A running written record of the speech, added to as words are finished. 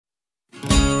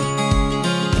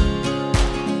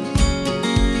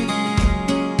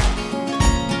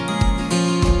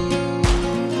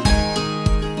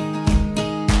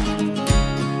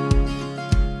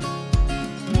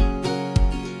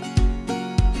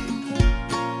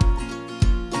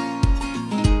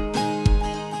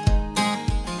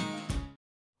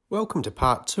Welcome to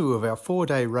part 2 of our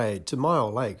 4-day raid to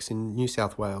Myall Lakes in New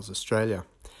South Wales, Australia.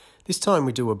 This time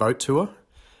we do a boat tour,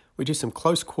 we do some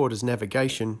close quarters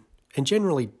navigation and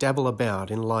generally dabble about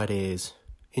in light airs.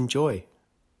 Enjoy!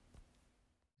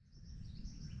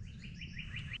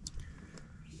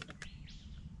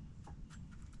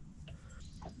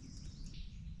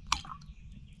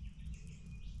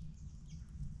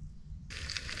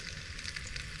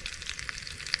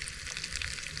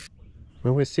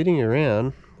 Well, we're sitting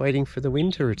around waiting for the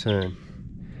wind to return.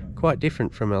 Quite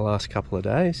different from our last couple of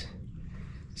days.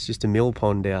 It's just a mill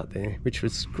pond out there, which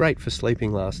was great for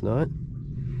sleeping last night.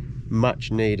 Much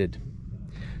needed.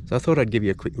 So I thought I'd give you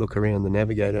a quick look around the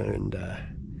Navigator and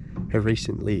her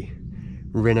recently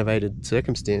renovated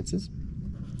circumstances.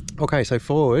 Okay, so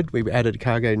forward we've added a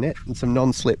cargo net and some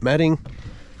non-slip matting.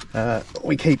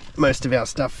 We keep most of our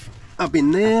stuff up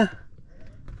in there,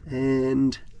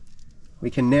 and we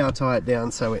can now tie it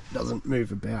down so it doesn't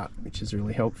move about, which is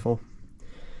really helpful.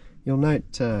 You'll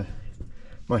note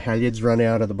my halyards run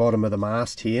out of the bottom of the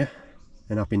mast here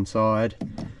and up inside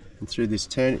and through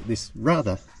this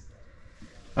rather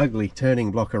ugly turning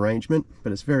block arrangement,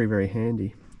 but it's very, very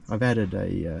handy. I've added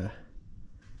a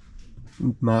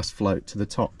mast float to the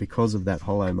top because of that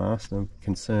hollow mast. I'm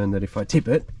concerned that if I tip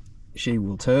it, she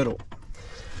will turtle.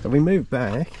 So we move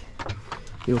back,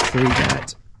 you'll see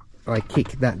that I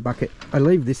kick that bucket. I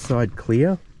leave this side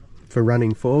clear for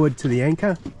running forward to the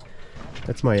anchor.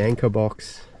 That's my anchor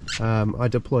box. I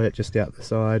deploy it just out the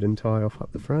side and tie off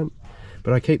up the front,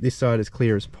 but I keep this side as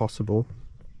clear as possible.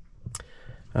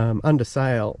 Under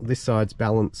sail, this side's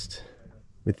balanced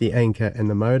with the anchor and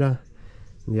the motor,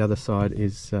 and the other side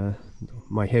is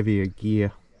my heavier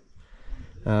gear.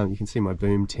 You can see my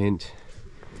boom tent,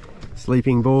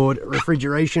 sleeping board,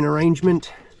 refrigeration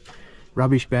arrangement,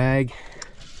 rubbish bag,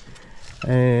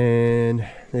 and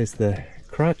there's the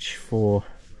crutch for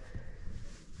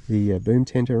the boom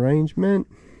tent arrangement.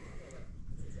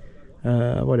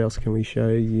 What else can we show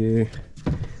you?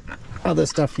 Other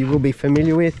stuff you will be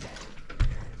familiar with.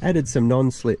 Added some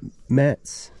non-slip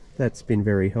mats. That's been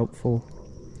very helpful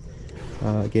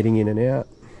getting in and out.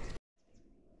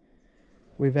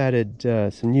 We've added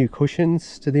some new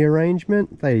cushions to the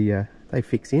arrangement. They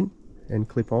fix in and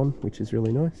clip on, which is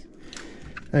really nice.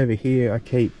 Over here I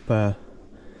keep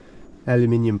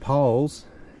aluminium poles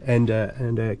and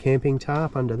a camping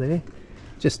tarp under there.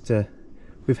 Just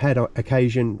we've had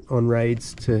occasion on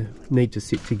raids to need to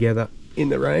sit together in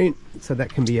the rain, so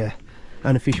that can be a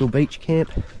unofficial beach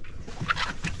camp.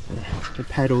 The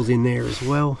paddles in there as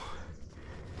well.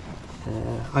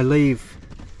 I leave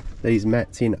these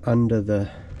mats in under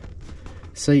the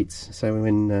seats, so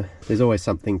when there's always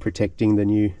something protecting the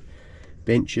new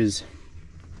benches.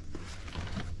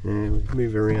 And we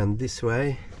move around this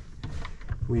way.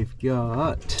 We've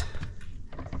got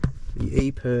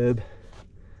the EPIRB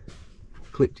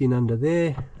clipped in under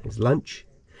there. There's lunch.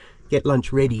 Get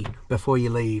lunch ready before you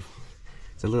leave.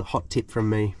 It's a little hot tip from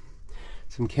me.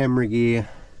 Some camera gear,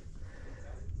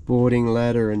 boarding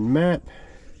ladder and map.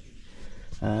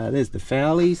 There's the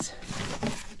fowlies,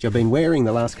 which I've been wearing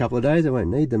the last couple of days. I won't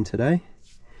need them today.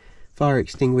 Fire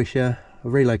extinguisher.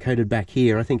 I've relocated back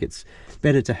here. I think it's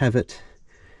better to have it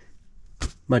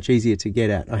much easier to get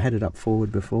at. I had it up forward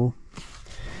before.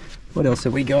 What else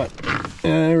have we got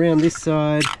around this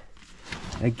side?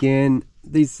 Again,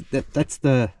 that's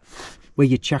the where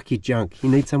you chuck your junk. You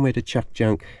need somewhere to chuck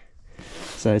junk.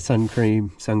 So sun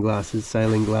cream, sunglasses,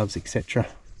 sailing gloves, etc.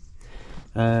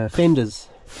 Fenders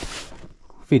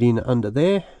fit in under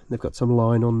there. They've got some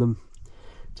line on them.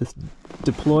 Just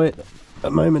deploy it at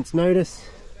a moment's notice.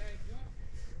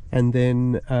 And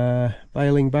then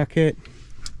bailing bucket.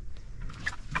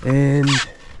 And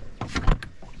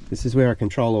this is where I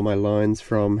control all my lines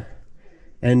from,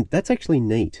 and that's actually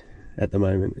neat at the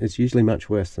moment. It's usually much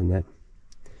worse than that.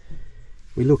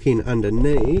 We look in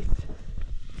underneath.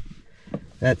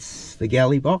 That's the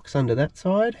galley box under that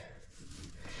side,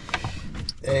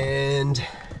 and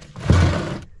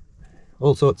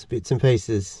all sorts of bits and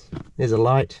pieces. There's a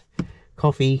light,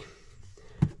 coffee,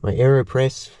 my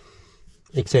AeroPress,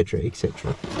 etc,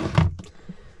 etc.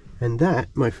 And that,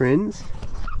 my friends,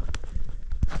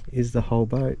 is the whole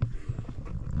boat.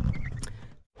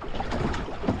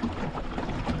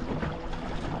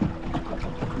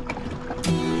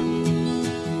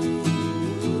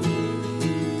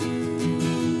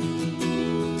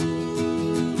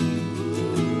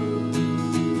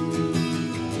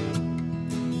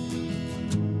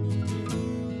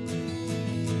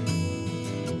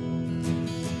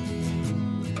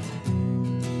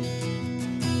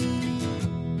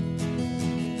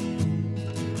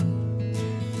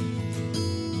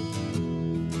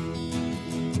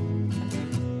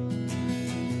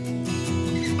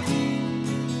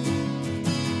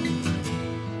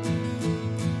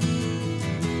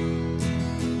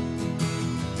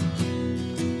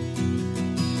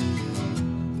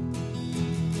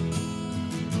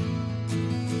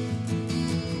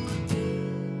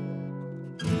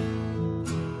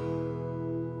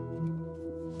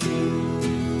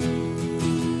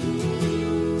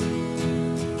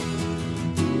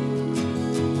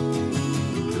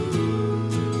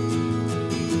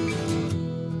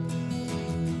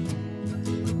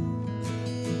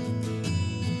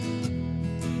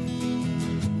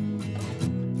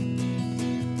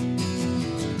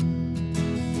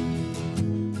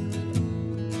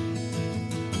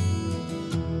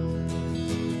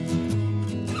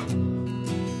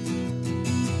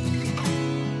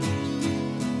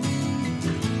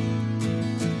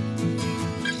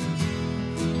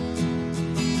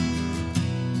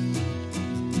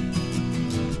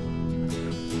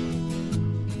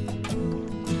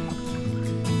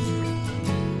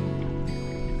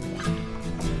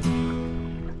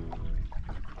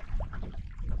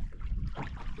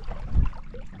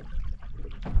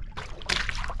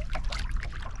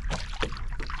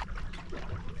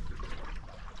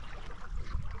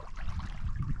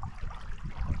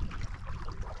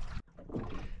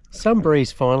 Some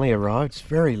breeze finally arrived. It's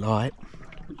very light.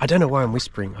 I don't know why I'm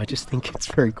whispering. I just think it's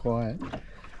very quiet.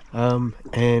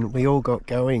 And we all got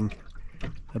going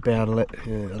about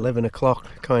 11 o'clock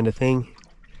kind of thing.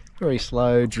 Very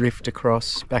slow drift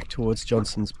across back towards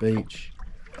Johnson's Beach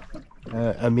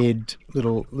amid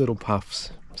little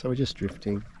puffs. So we're just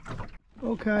drifting.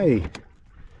 Okay,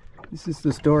 this is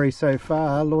the story so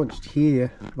far. Launched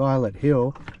here, Violet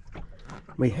Hill.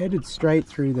 We headed straight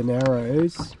through the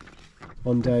Narrows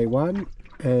on day one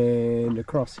and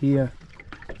across here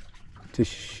to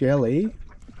Shelley,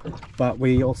 but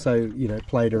we also, you know,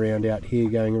 played around out here,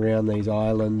 going around these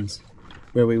islands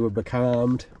where we were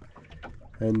becalmed,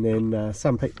 and then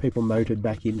some people motored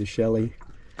back into Shelley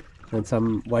and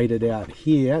some waited out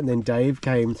here, and then Dave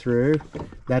came through.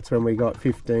 That's when we got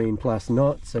 15 plus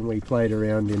knots and we played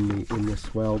around in the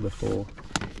swell before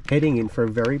heading in for a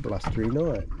very blustery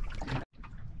night.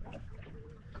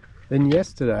 Then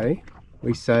yesterday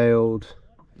we sailed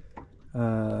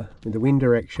in the wind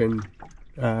direction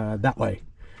that way,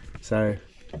 so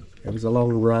it was a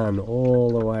long run all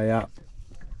the way up,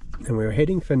 and we were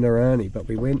heading for Narani, but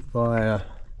we went via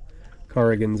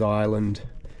Corrigan's Island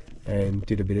and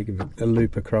did a bit of a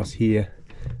loop across here.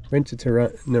 Went to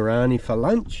Narani for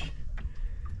lunch,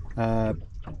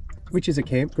 which is a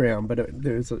campground, but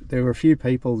there were a few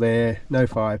people there, no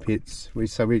fire pits.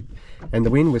 And the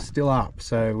wind was still up,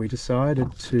 so we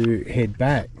decided to head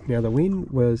back. Now the wind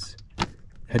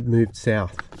had moved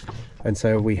south, and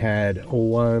so we had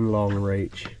one long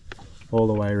reach all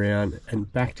the way around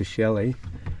and back to Shelley,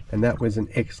 and that was an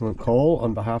excellent call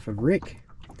on behalf of Rick,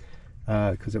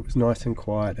 because it was nice and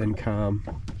quiet and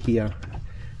calm here,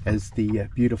 as the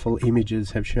beautiful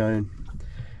images have shown.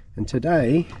 And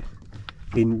today,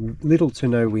 in little to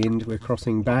no wind, we're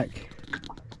crossing back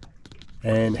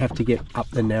and have to get up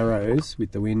the Narrows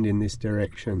with the wind in this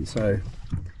direction, so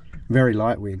very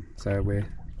light wind. So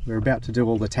we're about to do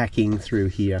all the tacking through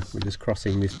here. We're just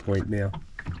crossing this point now,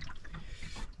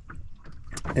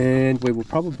 and we will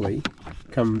probably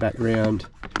come back round,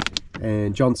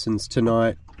 and Johnson's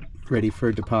tonight, ready for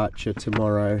a departure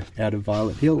tomorrow out of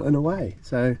Violet Hill and away.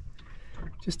 So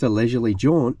just a leisurely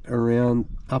jaunt around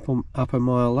upper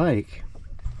Myall Lake.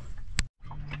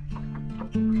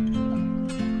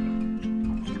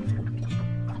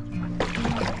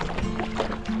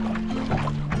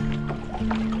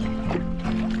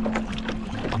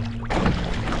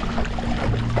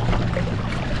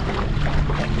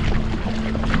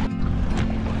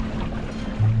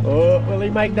 Oh, will he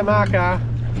make the marker?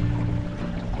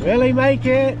 Will he make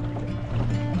it?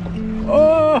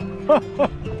 Oh!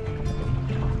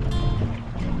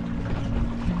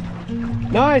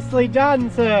 Nicely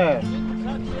done, sir.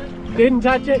 Didn't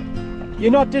touch it?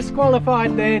 You're not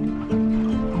disqualified then.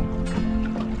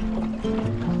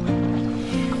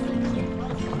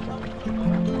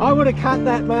 I would have cut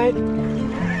that, mate.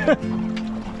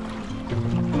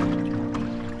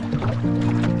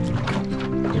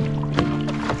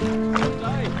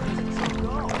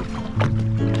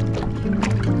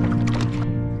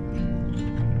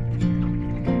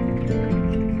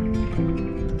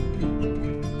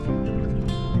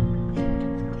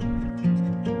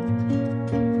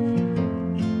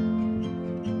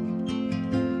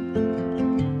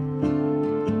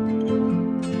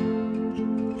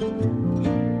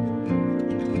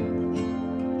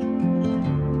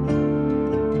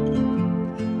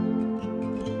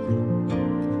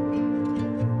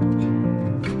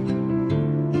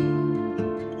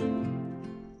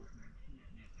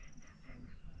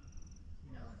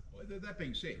 That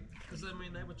being said, because I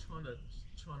mean they were trying to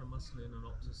muscle in an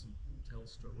Optus and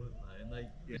Telstra, weren't they? And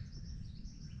yeah.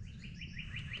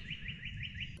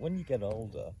 When you get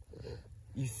older,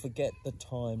 you forget the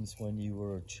times when you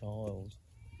were a child,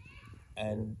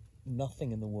 and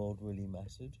nothing in the world really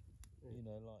mattered. You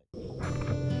know, like.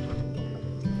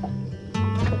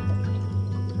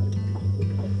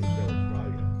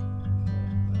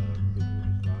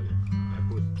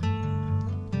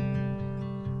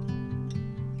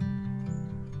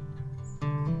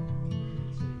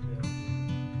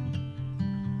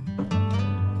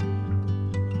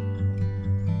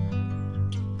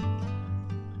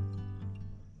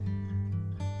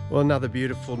 Well, another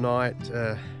beautiful night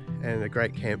and a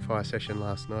great campfire session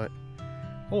last night.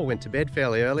 All went to bed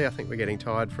fairly early. I think we're getting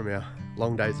tired from our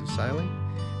long days of sailing.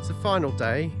 It's the final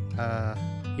day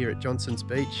here at Johnson's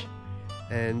Beach,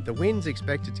 and the wind's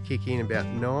expected to kick in about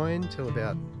 9 till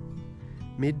about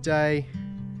midday,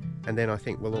 and then I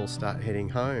think we'll all start heading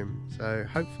home. So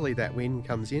hopefully that wind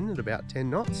comes in at about 10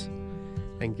 knots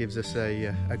and gives us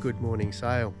a good morning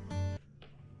sail.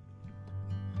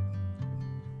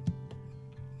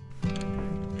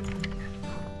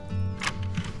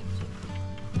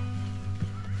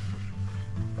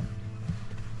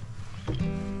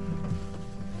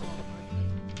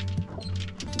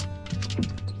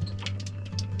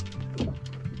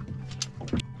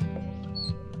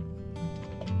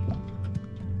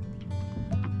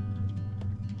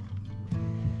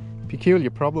 peculiar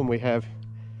problem we have.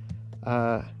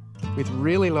 With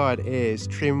really light airs,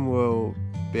 trim will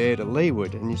bear to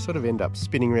leeward and you sort of end up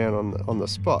spinning around on the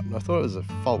spot. And I thought it was a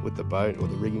fault with the boat or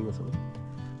the rigging or something.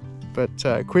 But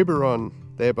Quiberon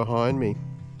there behind me,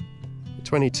 the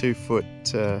 22-foot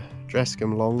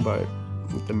Drascombe longboat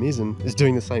with the mizzen, is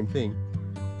doing the same thing.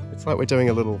 It's like we're doing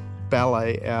a little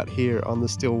ballet out here on the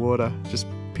still water, just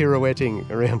pirouetting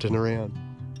around and around.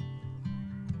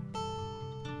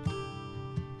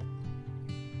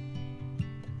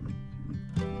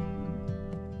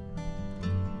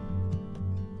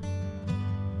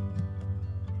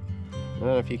 I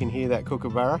don't know if you can hear that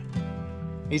kookaburra.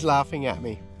 He's laughing at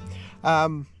me.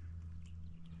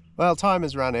 Well, time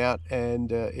has run out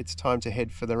and it's time to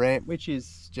head for the ramp, which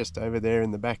is just over there in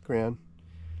the background.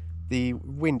 The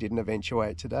wind didn't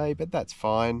eventuate today, but that's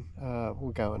fine.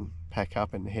 We'll go and pack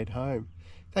up and head home.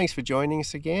 Thanks for joining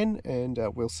us again, and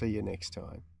we'll see you next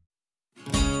time.